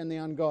wicked and the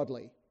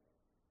ungodly.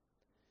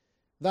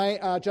 They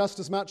are just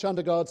as much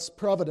under God's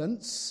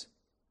providence.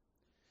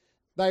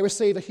 They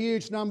receive a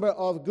huge number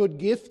of good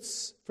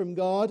gifts from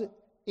God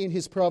in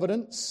his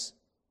providence,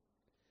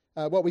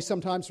 what we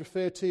sometimes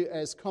refer to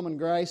as common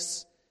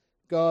grace,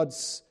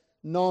 God's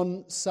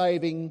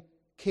non-saving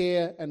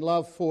care and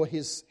love for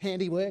his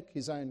handiwork,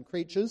 his own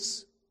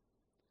creatures.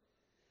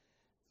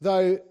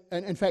 Though,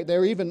 and in fact,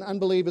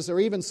 unbelievers are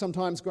even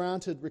sometimes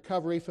granted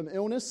recovery from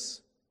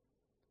illness.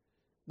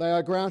 They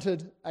are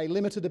granted a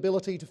limited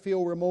ability to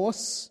feel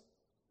remorse,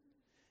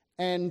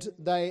 and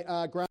they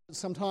are granted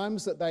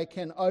sometimes that they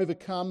can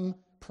overcome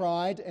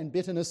pride and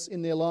bitterness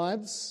in their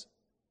lives.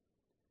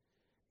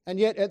 And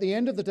yet, at the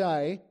end of the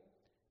day,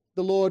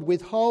 the Lord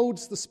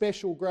withholds the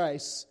special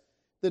grace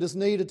that is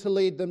needed to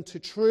lead them to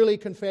truly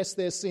confess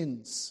their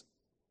sins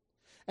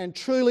and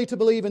truly to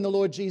believe in the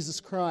Lord Jesus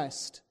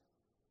Christ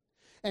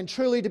and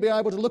truly to be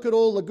able to look at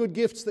all the good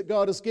gifts that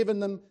God has given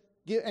them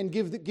and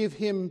give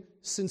him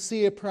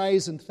sincere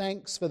praise and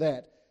thanks for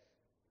that.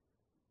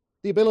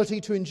 The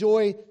ability to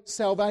enjoy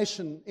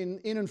salvation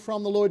in and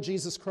from the Lord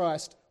Jesus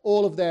Christ,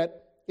 all of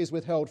that is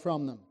withheld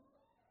from them.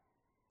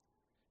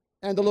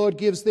 And the Lord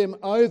gives them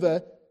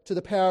over to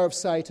the power of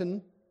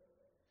Satan,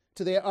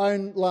 to their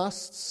own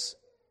lusts,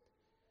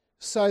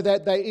 so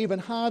that they even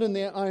harden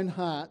their own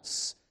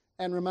hearts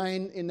and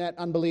remain in that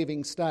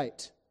unbelieving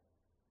state.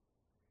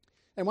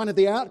 And one of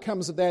the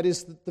outcomes of that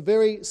is that the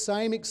very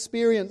same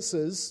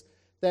experiences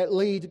that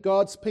lead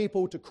God's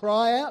people to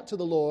cry out to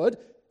the Lord,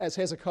 as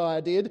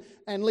Hezekiah did,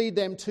 and lead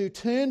them to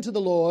turn to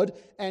the Lord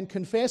and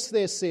confess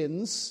their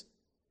sins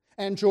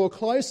and draw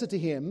closer to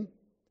him,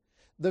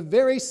 the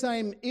very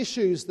same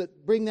issues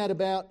that bring that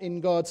about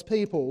in God's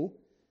people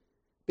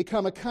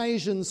become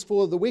occasions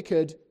for the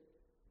wicked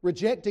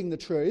rejecting the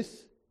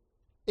truth,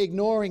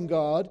 ignoring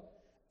God,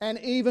 and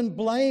even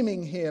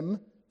blaming him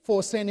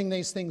for sending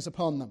these things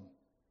upon them.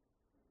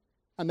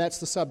 And that's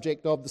the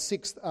subject of the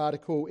 6th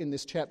article in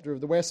this chapter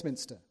of the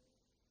Westminster.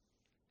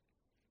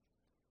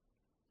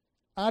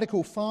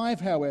 Article 5,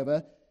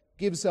 however,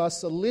 gives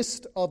us a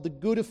list of the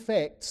good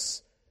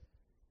effects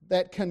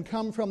that can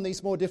come from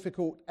these more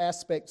difficult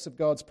aspects of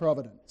God's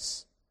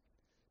providence,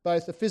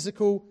 both the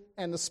physical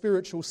and the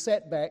spiritual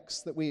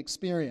setbacks that we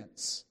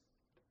experience.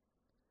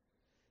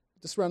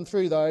 Just run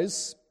through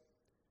those.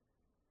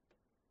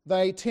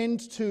 They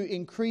tend to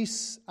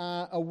increase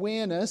our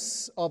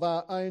awareness of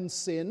our own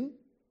sin,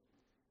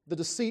 the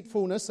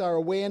deceitfulness, our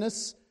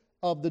awareness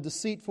of the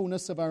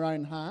deceitfulness of our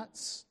own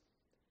hearts,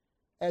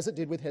 as it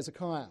did with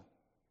Hezekiah.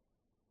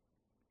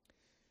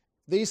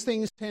 These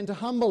things tend to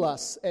humble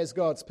us as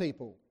God's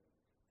people,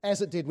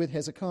 as it did with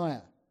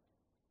Hezekiah.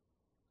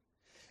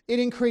 It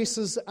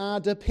increases our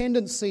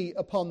dependency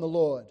upon the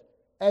Lord,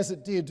 as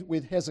it did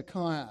with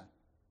Hezekiah.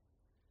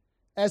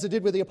 As it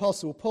did with the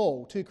Apostle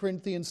Paul, 2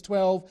 Corinthians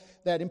 12,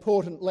 that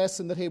important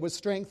lesson that he was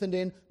strengthened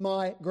in,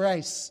 my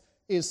grace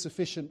is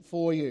sufficient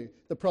for you.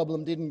 The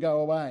problem didn't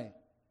go away.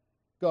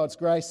 God's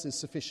grace is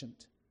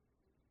sufficient.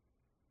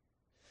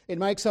 It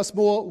makes us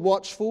more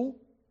watchful,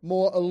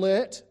 more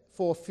alert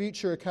for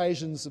future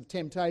occasions of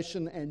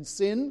temptation and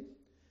sin.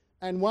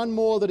 And one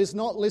more that is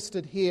not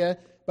listed here,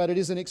 but it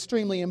is an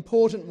extremely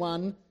important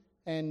one,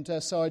 and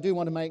so I do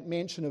want to make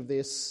mention of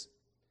this,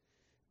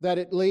 that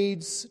it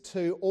leads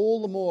to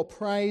all the more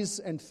praise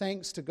and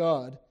thanks to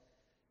God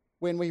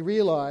when we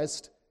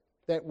realised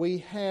that we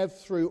have,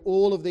 through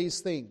all of these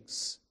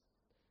things,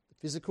 the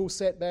physical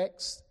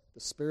setbacks, the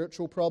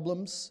spiritual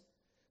problems,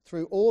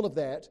 through all of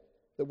that,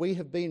 that we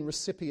have been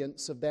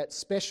recipients of that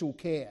special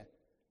care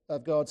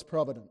of God's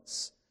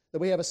providence, that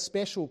we have a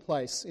special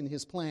place in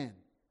His plan.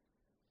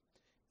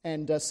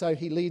 And so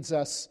He leads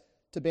us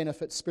to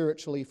benefit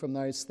spiritually from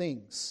those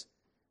things.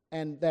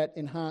 And that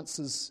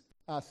enhances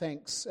our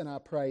thanks and our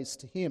praise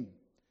to Him,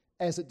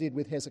 as it did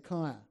with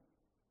Hezekiah.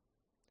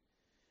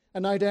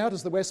 And no doubt,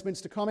 as the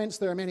Westminster comments,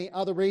 there are many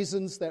other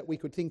reasons that we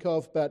could think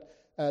of, but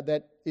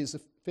that is a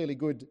fairly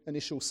good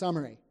initial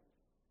summary.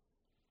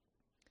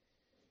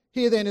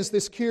 Here then is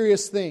this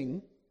curious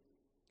thing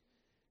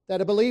that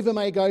a believer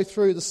may go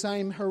through the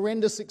same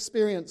horrendous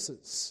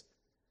experiences,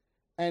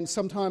 and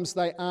sometimes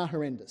they are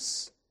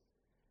horrendous.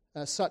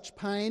 Such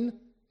pain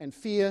and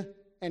fear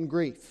and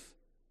grief.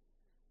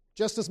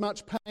 Just as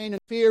much pain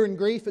and fear and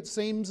grief, it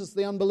seems, as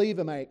the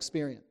unbeliever may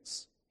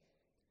experience.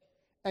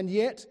 And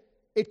yet,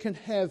 it can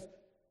have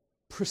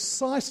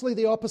precisely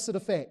the opposite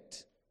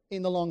effect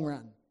in the long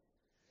run,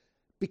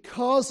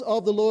 because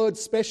of the Lord's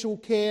special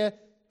care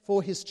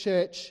for His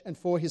church and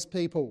for His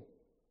people.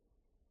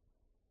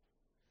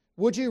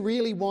 Would you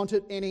really want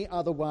it any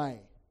other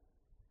way?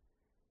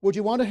 Would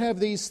you want to have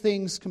these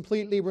things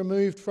completely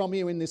removed from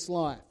you in this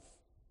life?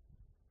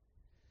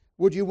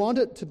 Would you want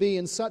it to be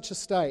in such a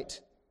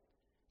state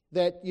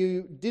that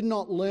you did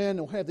not learn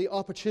or have the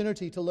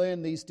opportunity to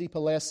learn these deeper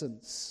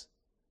lessons?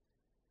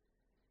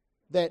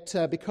 That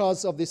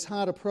because of this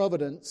heart of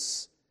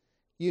providence,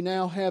 you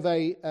now have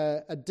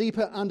a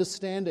deeper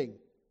understanding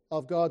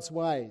of God's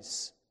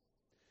ways,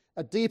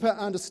 a deeper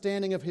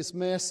understanding of His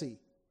mercy,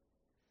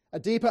 a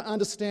deeper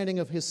understanding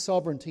of His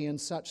sovereignty and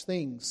such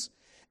things,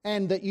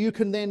 and that you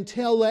can then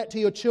tell that to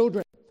your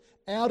children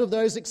out of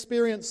those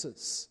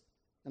experiences,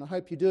 and I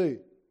hope you do.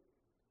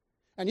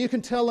 And you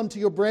can tell them to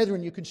your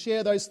brethren, you can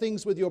share those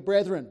things with your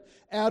brethren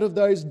out of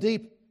those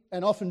deep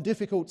and often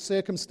difficult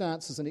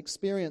circumstances and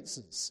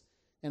experiences,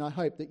 and I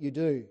hope that you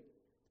do.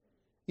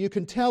 You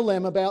can tell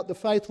them about the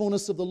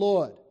faithfulness of the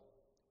Lord,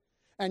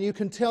 and you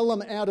can tell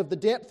them out of the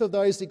depth of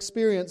those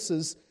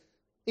experiences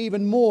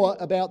even more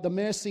about the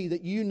mercy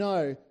that you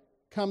know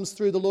comes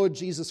through the Lord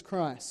Jesus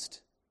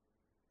Christ,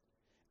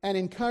 and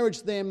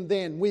encourage them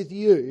then with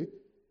you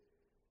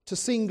to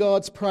sing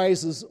God's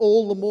praises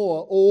all the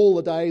more all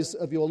the days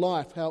of your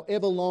life,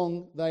 however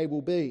long they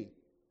will be.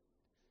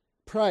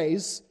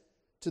 Praise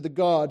to the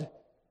God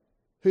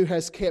who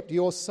has kept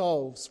your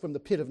souls from the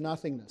pit of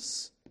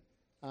nothingness.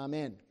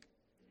 Amen.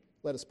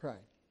 Let us pray.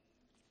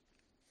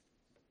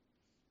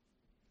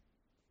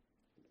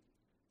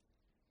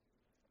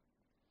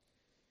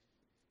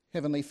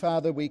 Heavenly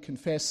Father, we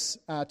confess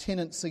our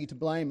tendency to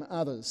blame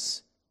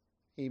others,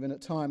 even at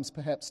times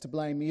perhaps to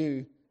blame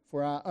you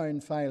for our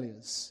own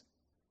failures.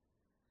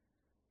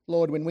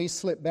 Lord, when we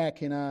slip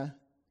back in our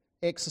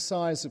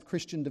exercise of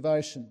Christian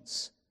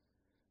devotions,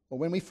 or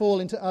when we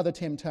fall into other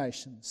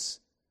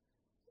temptations,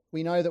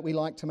 we know that we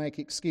like to make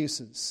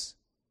excuses.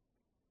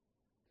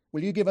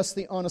 Will you give us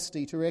the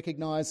honesty to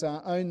recognise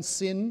our own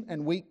sin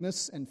and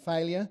weakness and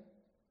failure,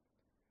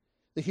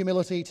 the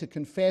humility to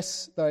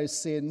confess those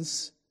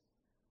sins,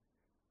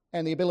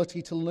 and the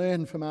ability to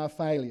learn from our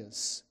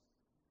failures,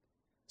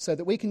 so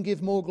that we can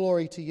give more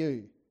glory to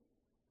you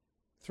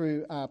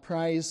through our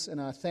praise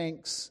and our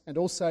thanks and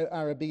also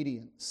our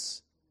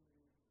obedience,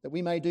 that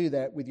we may do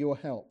that with your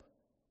help.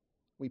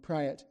 We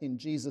pray it in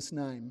Jesus'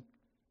 name.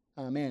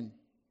 Amen.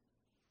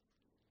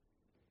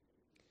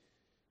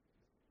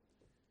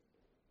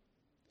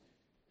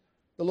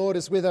 The Lord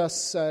is with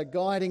us,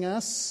 guiding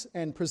us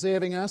and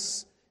preserving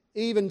us,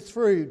 even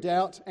through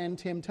doubt and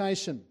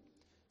temptation.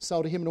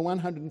 Psalter Hymnal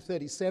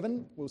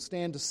 137, we'll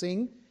stand to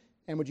sing,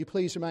 and would you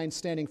please remain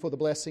standing for the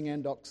blessing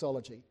and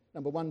doxology.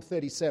 Number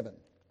 137.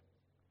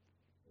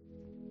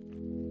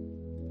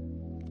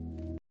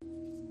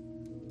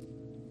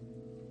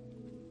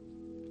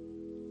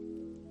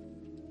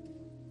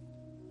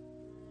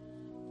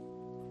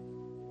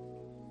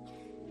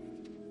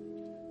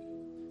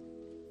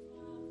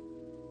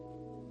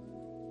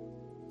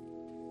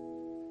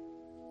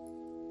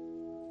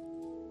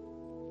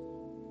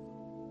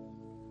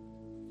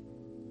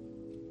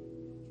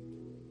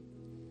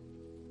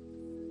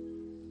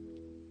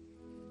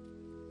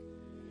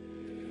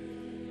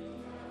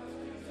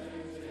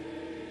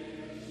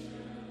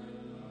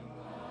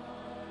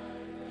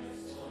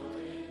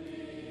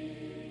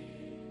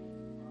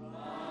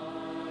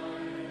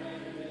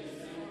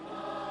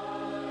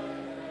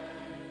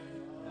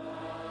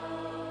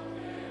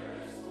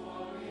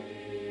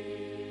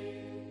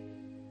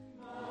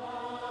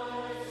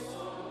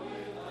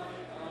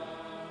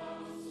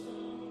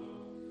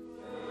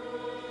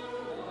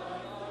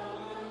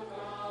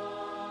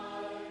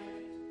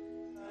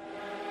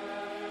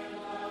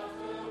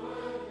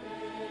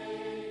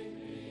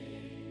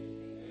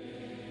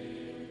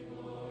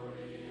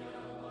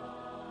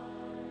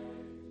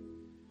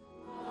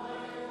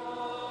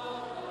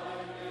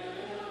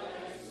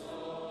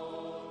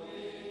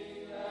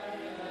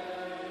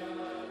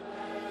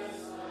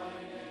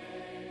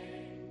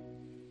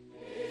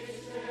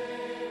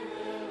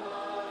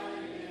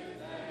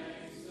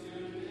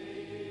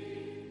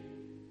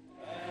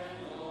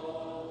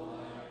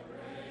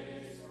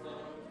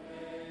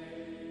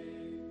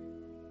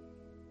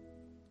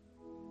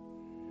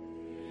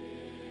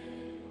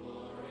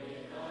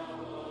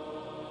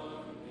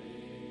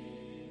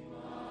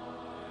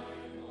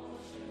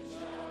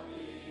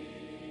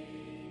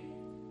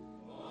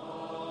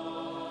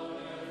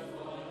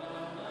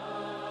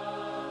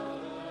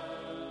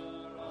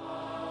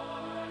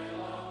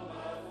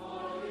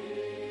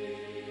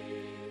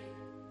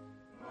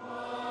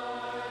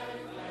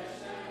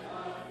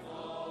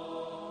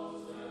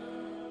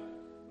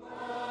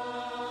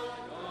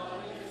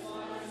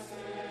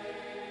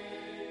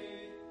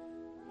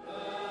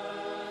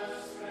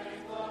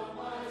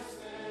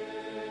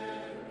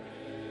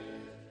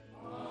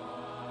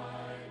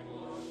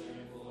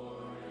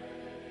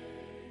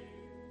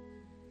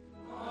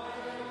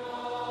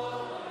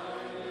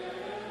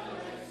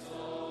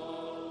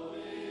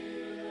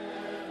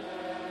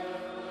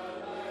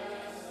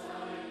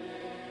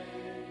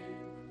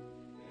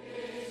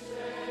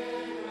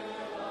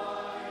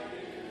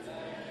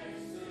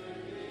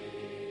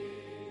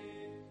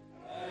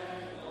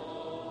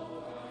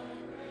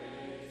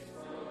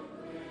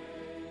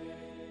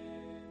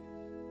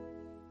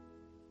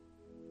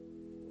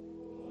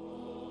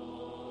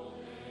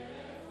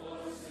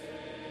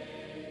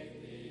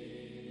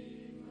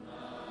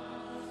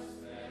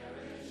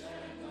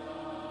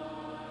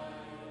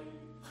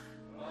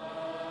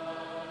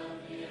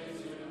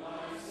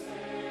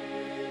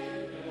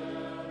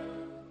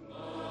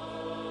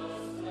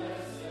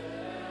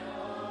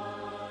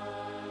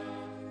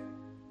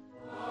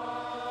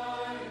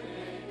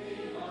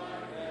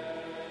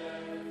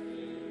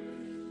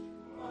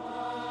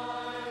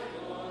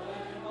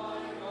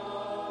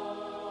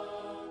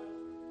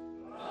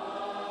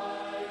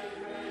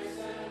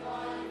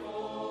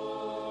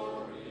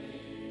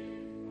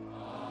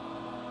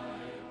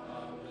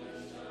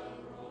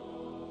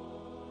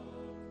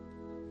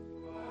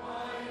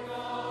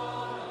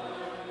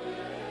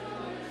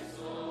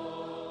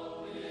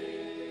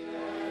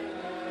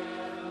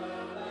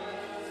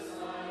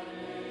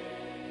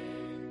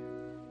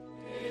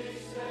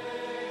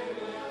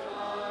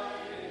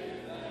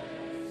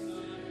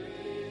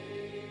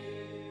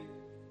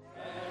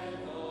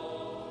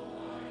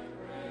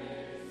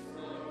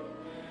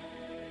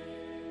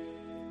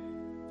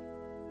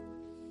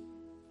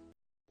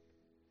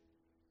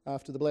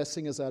 After the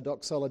blessing is our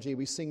doxology.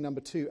 We sing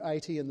number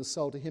 280 in the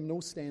Psalter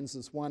hymnal,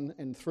 stanzas 1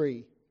 and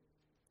 3.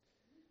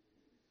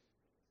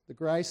 The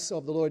grace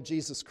of the Lord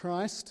Jesus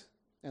Christ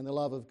and the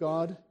love of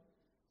God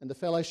and the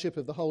fellowship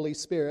of the Holy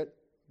Spirit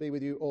be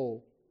with you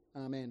all.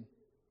 Amen.